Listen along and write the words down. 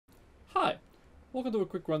We're going to do a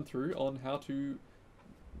quick run through on how to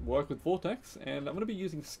work with Vortex, and I'm going to be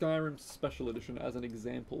using Skyrim Special Edition as an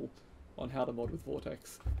example on how to mod with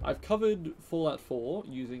Vortex. I've covered Fallout 4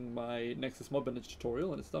 using my Nexus Mod Manager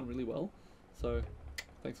tutorial, and it's done really well, so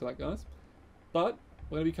thanks for that, guys. But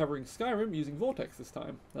we're going to be covering Skyrim using Vortex this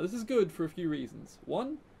time. Now this is good for a few reasons.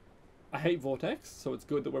 One, I hate Vortex, so it's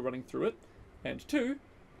good that we're running through it. And two,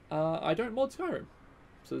 I don't mod Skyrim,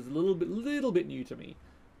 so it's a little bit new to me.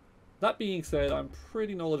 That being said, I'm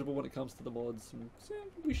pretty knowledgeable when it comes to the mods, and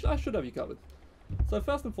so I should have you covered. So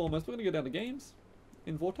first and foremost, we're going to go down to Games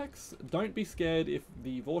in Vortex. Don't be scared if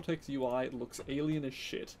the Vortex UI looks alien as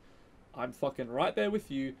shit. I'm fucking right there with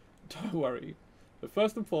you, don't worry. But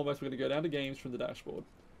first and foremost, we're going to go down to Games from the dashboard.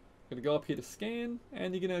 We're going to go up here to Scan,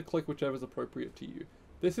 and you're going to click whichever is appropriate to you.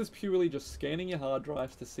 This is purely just scanning your hard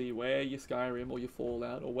drives to see where your Skyrim or your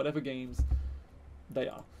Fallout or whatever games they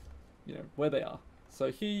are. You know, where they are. So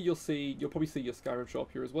here you'll probably see your Skyrim show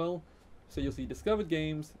up here as well. So you'll see discovered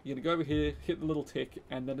games, you're going to go over here, hit the little tick,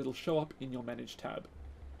 and then it'll show up in your manage tab.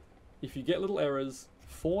 If you get little errors,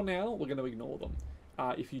 for now, we're going to ignore them.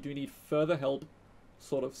 If you do need further help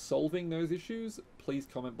sort of solving those issues, please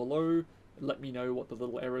comment below, let me know what the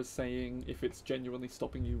little error's saying, if it's genuinely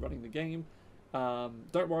stopping you running the game.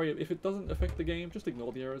 Don't worry, if it doesn't affect the game, just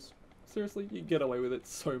ignore the errors. Seriously, you get away with it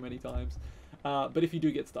so many times. But if you do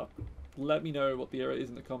get stuck, let me know what the error is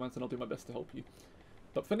in the comments and I'll do my best to help you.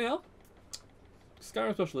 But for now,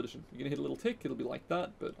 Skyrim Special Edition. You're going to hit a little tick, it'll be like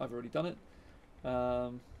that, but I've already done it.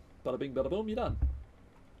 Bada bing, bada boom, you're done.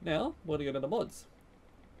 Now, we're going to go to the mods.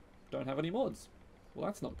 Don't have any mods. Well,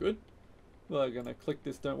 that's not good. We're going to click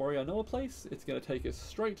this Don't Worry I Know a place. It's going to take us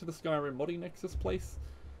straight to the Skyrim Modding Nexus place,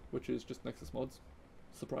 which is just Nexus Mods.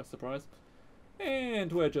 Surprise, surprise.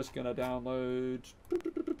 And we're just going to download...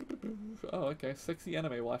 Oh, okay. Sexy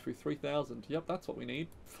Anime Waifu 3000. Yep, that's what we need.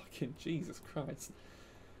 Fucking Jesus Christ.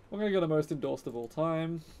 We're going to go to most endorsed of all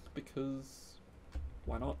time, because...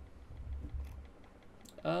 why not?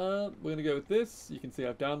 We're going to go with this. You can see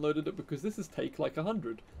I've downloaded it because this is take like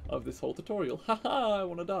 100 of this whole tutorial. Haha, I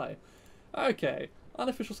want to die. Okay,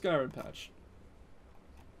 Unofficial Skyrim patch.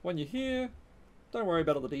 When you're here, don't worry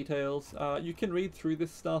about all the details. You can read through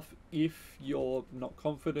this stuff if you're not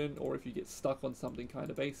confident or if you get stuck on something kind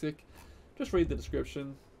of basic. Just read the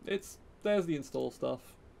description. There's the install stuff.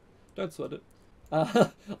 Don't sweat it.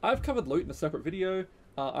 I've covered loot in a separate video.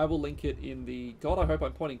 I will link it in the... God, I hope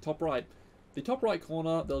I'm pointing top right. The top right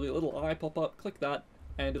corner, there'll be a little eye pop up. Click that,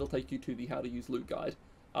 and it'll take you to the how to use loot guide.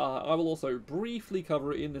 I will also briefly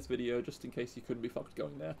cover it in this video, just in case you couldn't be fucked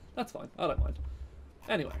going there. That's fine. I don't mind.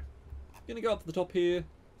 Anyway. You're going to go up to the top here,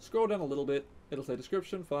 scroll down a little bit, it'll say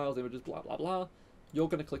description, files, images, blah blah blah. You're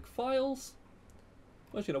going to click files.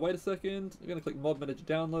 I'm just going to wait a second. You're going to click Mod Manager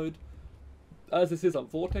Download. As this is a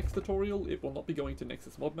Vortex tutorial, it will not be going to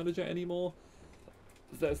Nexus Mod Manager anymore.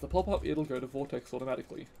 There's the pop-up, it'll go to Vortex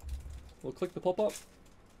automatically. We'll click the pop-up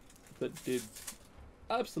that did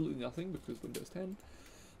absolutely nothing because Windows 10.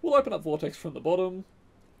 We'll open up Vortex from the bottom,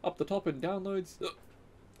 up the top in Downloads.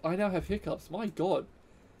 I now have hiccups, my god.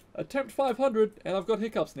 Attempt 500 and I've got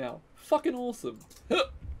hiccups now. Fucking awesome.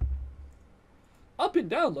 Up in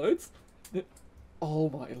Downloads. Oh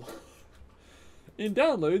my lord. In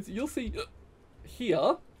Downloads, you'll see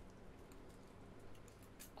here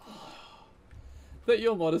that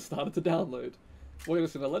your mod has started to download. We're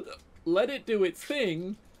just going to let it do its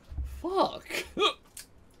thing. Fuck.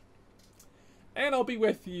 And I'll be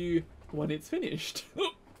with you when it's finished.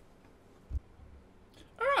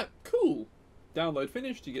 Alright, cool. Download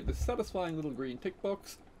finished, you get this satisfying little green tick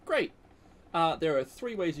box. Great! There are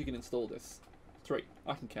 3 ways you can install this. 3,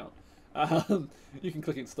 I can count. You can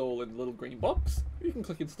click install in the little green box, you can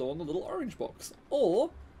click install in the little orange box,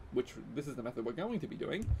 or, which this is the method we're going to be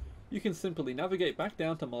doing, you can simply navigate back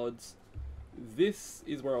down to mods. This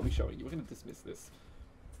is where I'll be showing you. We're going to dismiss this.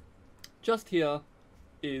 Just here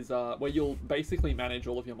is where you'll basically manage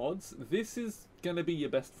all of your mods. This is going to be your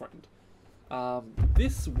best friend.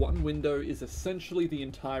 This one window is essentially the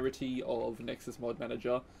entirety of Nexus Mod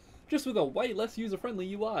Manager, just with a way less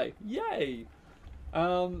user-friendly UI. Yay!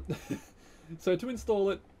 So to install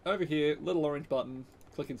it, over here, little orange button,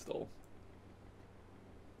 click install.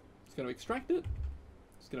 It's going to extract it,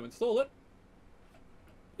 it's going to install it.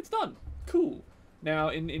 It's done! Cool! Now,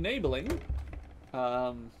 in enabling,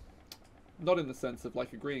 not in the sense of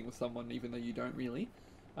like agreeing with someone, even though you don't really,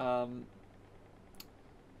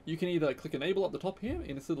 you can either click enable at the top here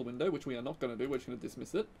in this little window, which we are not going to do, we're just going to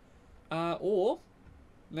dismiss it. Or,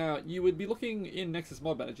 now you would be looking in Nexus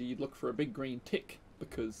Mod Manager, you'd look for a big green tick,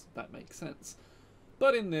 because that makes sense.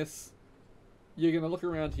 But in this, you're going to look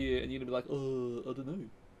around here and you're going to be like, I don't know.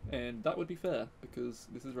 and that would be fair, because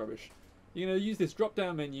this is rubbish. You're going to use this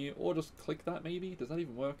drop-down menu, or just click that maybe? Does that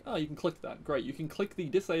even work? Oh, you can click that. Great, you can click the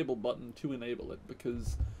disable button to enable it,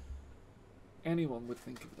 because anyone would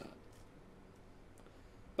think of that.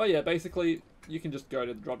 But yeah, basically, you can just go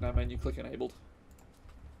to the drop-down menu, click enabled.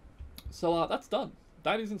 So that's done.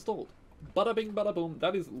 That is installed. Bada bing, bada boom.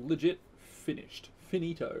 That is legit finished.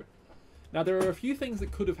 Finito. Now, there are a few things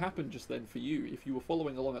that could have happened just then for you if you were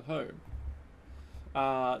following along at home.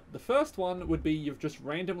 The first one would be you've just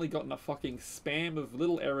randomly gotten a fucking spam of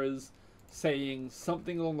little errors saying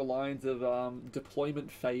something along the lines of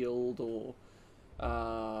deployment failed, or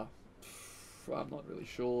I'm not really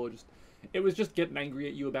sure. It was just getting angry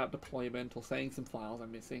at you about deployment or saying some files are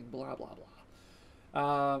missing, blah blah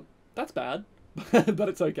blah. That's bad, but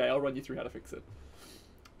it's okay. I'll run you through how to fix it.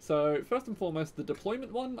 So first and foremost, the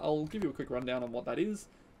deployment one, I'll give you a quick rundown on what that is.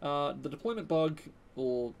 The deployment bug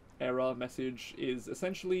or error message is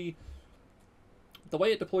essentially the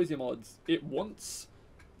way it deploys your mods. It wants,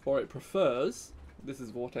 or it prefers, this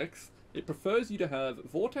is Vortex, it prefers you to have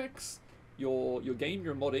Vortex, your game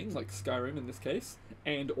you're modding, like Skyrim in this case,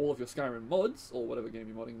 and all of your Skyrim mods, or whatever game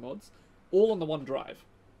you're modding mods, all on the one drive.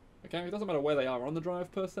 Okay, it doesn't matter where they are on the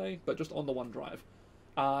drive per se, but just on the one drive.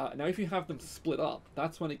 Now if you have them split up,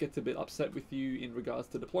 that's when it gets a bit upset with you in regards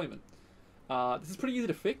to deployment. This is pretty easy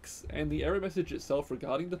to fix, and the error message itself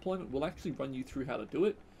regarding deployment will actually run you through how to do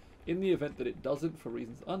it. In the event that it doesn't, for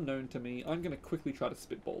reasons unknown to me, I'm going to quickly try to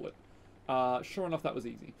spitball it. Sure enough, that was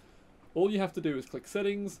easy. All you have to do is click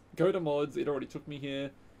settings, go to mods, it already took me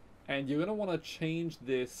here, and you're going to want to change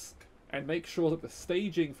this and make sure that the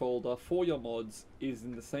staging folder for your mods is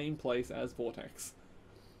in the same place as Vortex.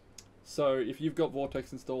 So if you've got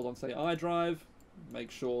Vortex installed on, say, iDrive,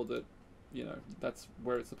 make sure that, you know, that's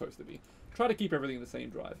where it's supposed to be. Try to keep everything in the same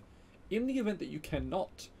drive. In the event that you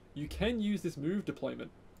cannot, you can use this move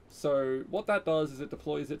deployment. So what that does is it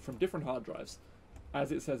deploys it from different hard drives.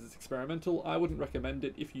 As it says, it's experimental. I wouldn't recommend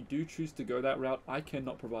it. If you do choose to go that route, I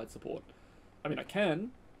cannot provide support. I mean, I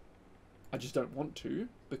can. I just don't want to,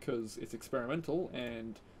 because it's experimental,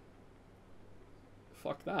 and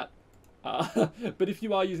fuck that. But if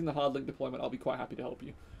you are using the hard link deployment, I'll be quite happy to help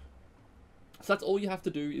you. So that's all you have to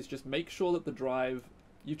do, is just make sure that the drive,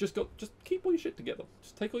 you've just keep all your shit together.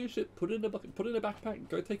 Just take all your shit, put it in a bucket, put it in a backpack,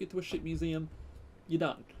 go take it to a shit museum. You're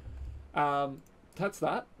done. That's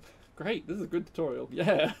that. Great, this is a good tutorial.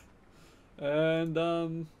 Yeah. And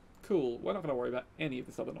cool. We're not going to worry about any of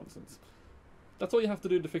this other nonsense. That's all you have to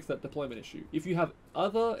do to fix that deployment issue. If you have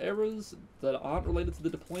other errors that aren't related to the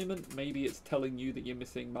deployment, maybe it's telling you that you're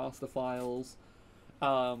missing master files.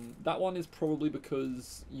 That one is probably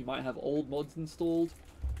because you might have old mods installed,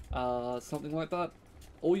 something like that.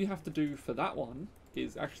 All you have to do for that one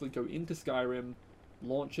is actually go into Skyrim,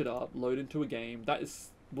 launch it up, load into a game. That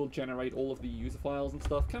will generate all of the user files and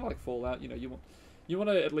stuff, kind of like Fallout. You know, you want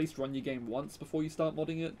to at least run your game once before you start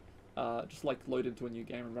modding it. Just like load into a new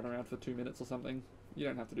game and run around for 2 minutes or something. You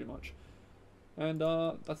don't have to do much. And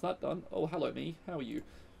that's that done. Oh, hello me. How are you?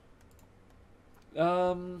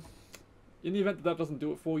 In the event that that doesn't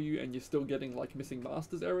do it for you and you're still getting like missing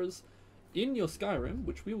masters errors, in your Skyrim,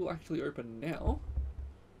 which we will actually open now,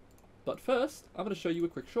 but first I'm going to show you a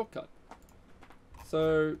quick shortcut.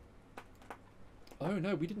 So, oh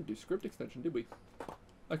no, we didn't do script extension, did we?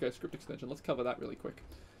 Okay, script extension, let's cover that really quick.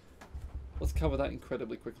 Let's cover that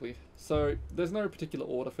incredibly quickly. So, there's no particular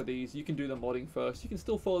order for these. You can do the modding first. You can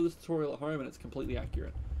still follow this tutorial at home and it's completely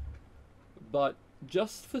accurate. But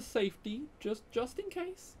just for safety, just in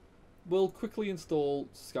case, we'll quickly install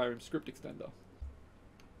Skyrim Script Extender.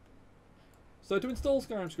 So to install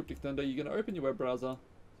Skyrim Script Extender, you're going to open your web browser,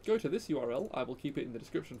 go to this URL, I will keep it in the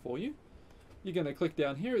description for you. You're going to click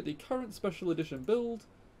down here at the current special edition build,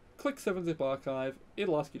 click 7-zip archive,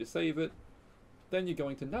 it'll ask you to save it. Then you're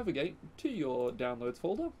going to navigate to your downloads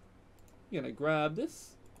folder. You're going to grab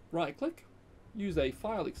this, right click, use a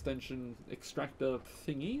file extension extractor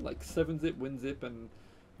thingy like 7-zip, WinZip, and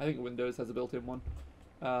I think Windows has a built-in one.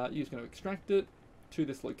 You're just going to extract it to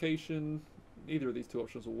this location. Either of these two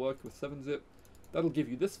options will work with 7-zip. That'll give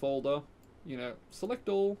you this folder. You know, select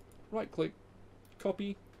all, right click,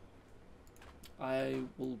 copy. I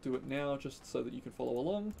will do it now just so that you can follow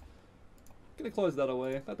along. Going to close that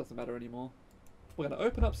away, that doesn't matter anymore. We're going to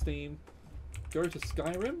open up Steam, go to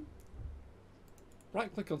Skyrim,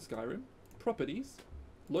 right click on Skyrim, properties,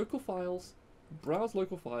 local files, browse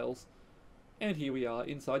local files, and here we are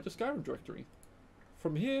inside your Skyrim directory.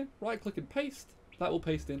 From here, right click and paste. That will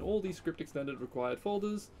paste in all these script extended required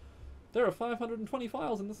folders. There are 520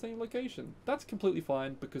 files in the same location. That's completely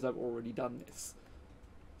fine because I've already done this.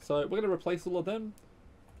 So we're going to replace all of them.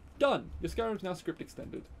 Done. Your Skyrim's now script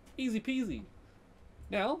extended. Easy peasy.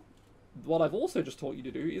 Now, what I've also just taught you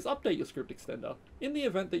to do is update your script extender. In the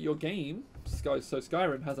event that your game, so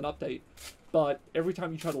Skyrim, has an update, but every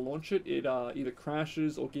time you try to launch it, it either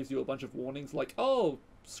crashes or gives you a bunch of warnings like, oh,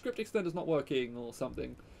 script extender's not working or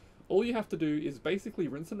something. All you have to do is basically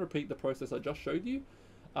rinse and repeat the process I just showed you.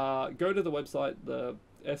 Go to the website, the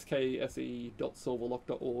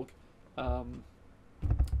skse.silverlock.org,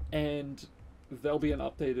 and there'll be an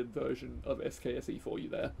updated version of Skse for you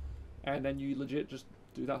there. And then you legit just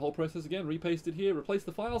do that whole process again, repaste it here, replace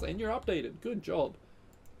the files, and you're updated. Good job.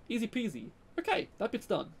 Easy peasy. Okay, that bit's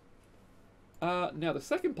done. Now the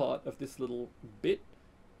second part of this little bit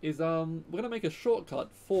is we're going to make a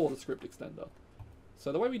shortcut for the script extender.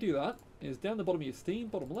 So the way we do that is down the bottom of your Steam,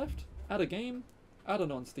 bottom left, add a game, add a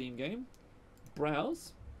non-Steam game,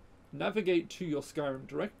 browse, navigate to your Skyrim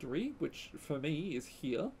directory, which for me is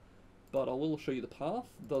here, but I will show you the path.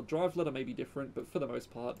 The drive letter may be different, but for the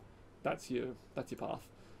most part, that's your path.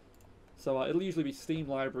 So it'll usually be Steam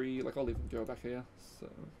library, like I'll even go back here. So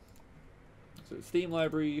Steam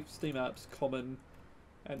library, Steam apps, common,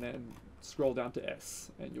 and then scroll down to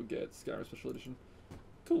S, and you'll get Skyrim Special Edition.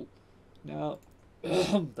 Cool. Now,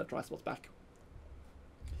 that dry spot's back.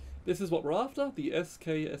 This is what we're after, the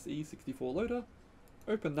Skse64 loader.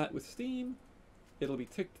 Open that with Steam. It'll be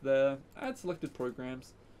ticked there. Add selected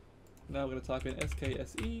programs. Now we're going to type in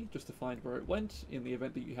Skse just to find where it went in the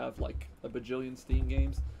event that you have like a bajillion Steam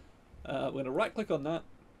games. We're going to right click on that,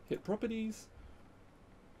 hit properties,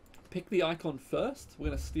 pick the icon first. We're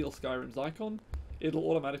going to steal Skyrim's icon.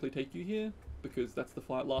 It'll automatically take you here because that's the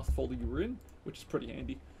last folder you were in, which is pretty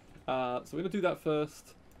handy. So we're going to do that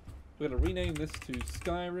first. We're going to rename this to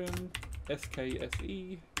Skyrim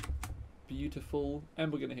Skse. Beautiful.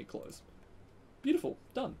 And we're going to hit close. Beautiful.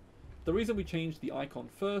 Done. The reason we changed the icon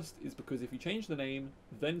first is because if you change the name,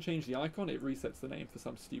 then change the icon, it resets the name for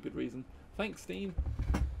some stupid reason. Thanks, Steam.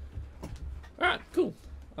 Alright, cool.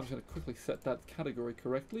 I'm just going to quickly set that category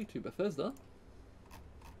correctly to Bethesda.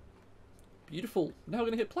 Beautiful. Now we're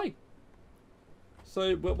going to hit play.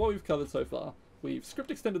 So, what we've covered so far, we've script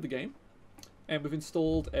extended the game, and we've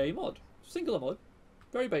installed a mod. Singular mod.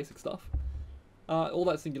 Very basic stuff. All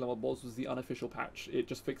that singular mod was the unofficial patch. It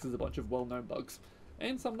just fixes a bunch of well-known bugs.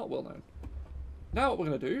 And some not well-known. Now what we're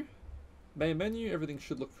going to do, main menu, everything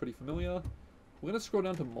should look pretty familiar. We're going to scroll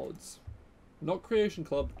down to mods. Not Creation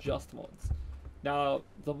Club, just mods. Now,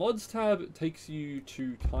 the mods tab takes you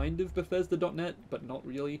to kind of Bethesda.net, but not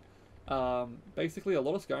really. Basically, a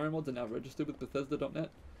lot of Skyrim mods are now registered with Bethesda.net.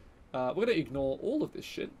 We're going to ignore all of this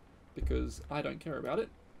shit, because I don't care about it.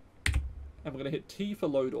 And we're going to hit T for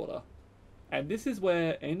load order. And this is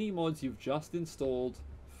where any mods you've just installed,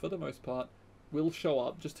 for the most part, will show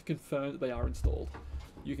up just to confirm that they are installed.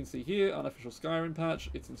 You can see here, unofficial Skyrim patch,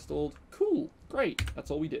 it's installed. Cool, great, that's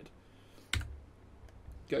all we did.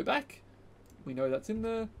 Go back, we know that's in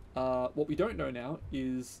there. What we don't know now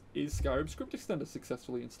is Skyrim script extender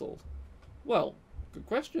successfully installed? Well, good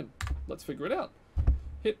question, let's figure it out.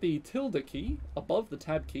 Hit the tilde key above the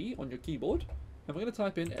tab key on your keyboard, and we're going to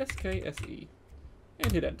type in Skse,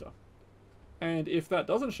 and hit enter. And if that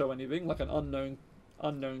doesn't show anything, like an unknown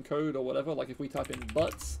code or whatever, like if we type in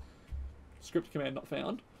buts, script command not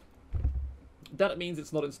found, that means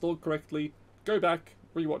it's not installed correctly. Go back,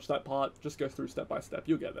 rewatch that part, just go through step by step,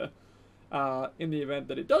 you'll get there. In the event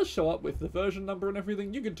that it does show up with the version number and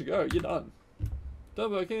everything, you're good to go, you're done.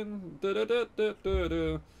 Done working.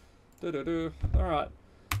 Alright.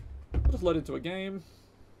 I'll just load into a game.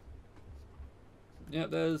 Yeah,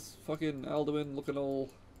 there's fucking Alduin looking all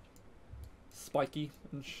spiky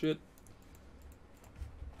and shit.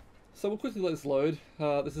 So we'll quickly let this load.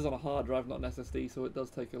 This is on a hard drive, not an SSD, so it does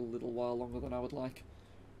take a little while longer than I would like.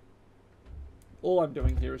 All I'm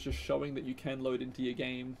doing here is just showing that you can load into your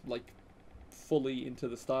game, like, fully into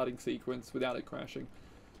the starting sequence without it crashing.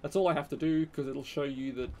 That's all I have to do, because it'll show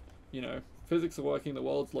you that, you know, physics are working, the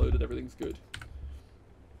world's loaded, everything's good.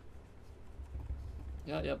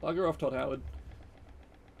 Yeah, bugger off, Todd Howard.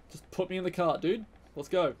 Just put me in the cart, dude. Let's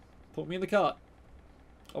go. Put me in the cart.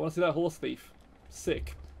 I want to see that horse thief.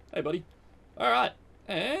 Sick. Hey, buddy. Alright.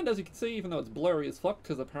 And as you can see, even though it's blurry as fuck,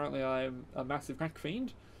 because apparently I'm a massive crack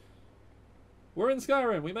fiend, we're in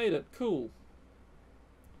Skyrim. We made it. Cool.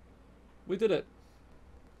 We did it.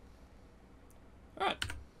 Alright.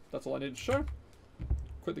 That's all I need to show.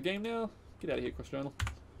 Quit the game now. Get out of here, Quest Journal.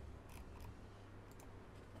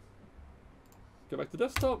 Go back to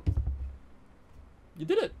desktop. You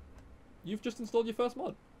did it. You've just installed your first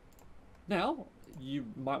mod. Now, you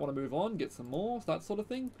might want to move on, get some more, that sort of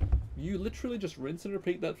thing. You literally just rinse and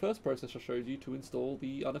repeat that first process I showed you to install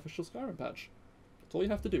the unofficial Skyrim patch. That's all you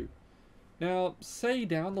have to do. Now, say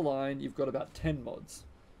down the line you've got about 10 mods,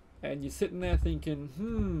 and you're sitting there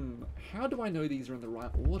thinking, how do I know these are in the right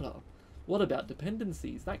order? What about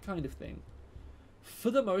dependencies? That kind of thing. For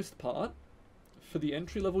the most part, for the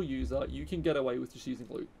entry-level user, you can get away with just using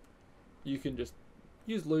loot. You can just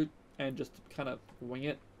use loot and just kind of wing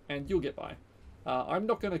it, and you'll get by. I'm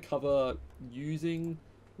not going to cover using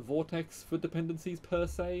Vortex for dependencies per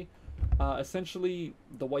se. Essentially,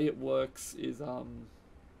 the way it works is,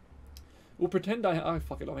 we'll pretend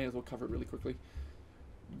fuck it, I may as well cover it really quickly.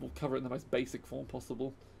 We'll cover it in the most basic form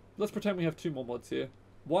possible. Let's pretend we have 2 more mods here.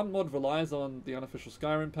 One mod relies on the unofficial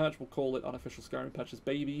Skyrim patch. We'll call it Unofficial Skyrim Patch's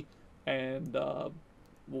baby, and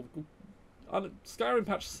Skyrim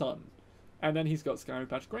Patch son. And then he's got Skyrim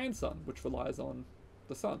Patch grandson, which relies on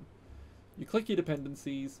the son. You click your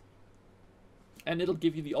dependencies, and it'll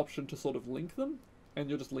give you the option to sort of link them, and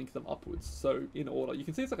you'll just link them upwards. So in order, you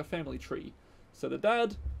can see it's like a family tree. So the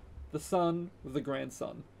dad, the son, the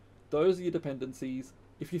grandson. Those are your dependencies.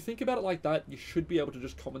 If you think about it like that, you should be able to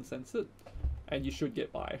just common sense it, and you should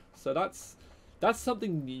get by. So that's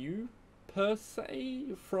something new, per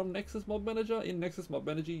se, from Nexus Mod Manager. In Nexus Mod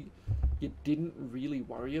Manager, you didn't really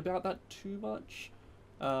worry about that too much.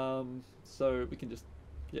 So we can just,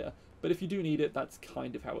 yeah. But if you do need it, that's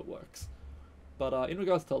kind of how it works. But in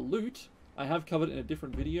regards to loot, I have covered in a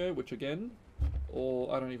different video, which again,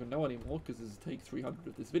 or I don't even know anymore, because this is take 300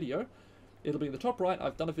 of this video. It'll be in the top right.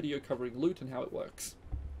 I've done a video covering loot and how it works.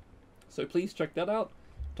 So please check that out.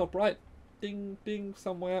 Top right, ding, ding,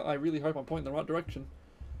 somewhere. I really hope I'm pointing in the right direction.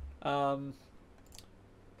 You're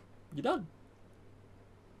done.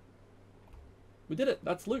 We did it.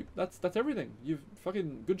 That's loot. That's everything. You've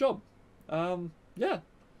fucking good job. Yeah.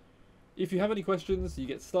 If you have any questions, you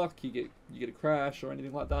get stuck, you get a crash or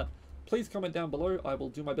anything like that, please comment down below. I will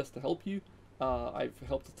do my best to help you. I've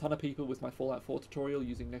helped a ton of people with my Fallout 4 tutorial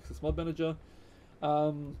using Nexus Mod Manager.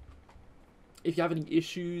 If you have any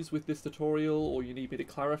issues with this tutorial, or you need me to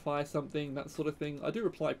clarify something, that sort of thing, I do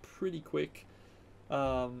reply pretty quick.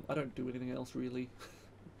 I don't do anything else really.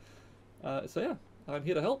 So yeah, I'm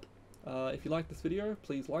here to help. If you like this video,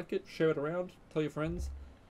 please like it, share it around, tell your friends.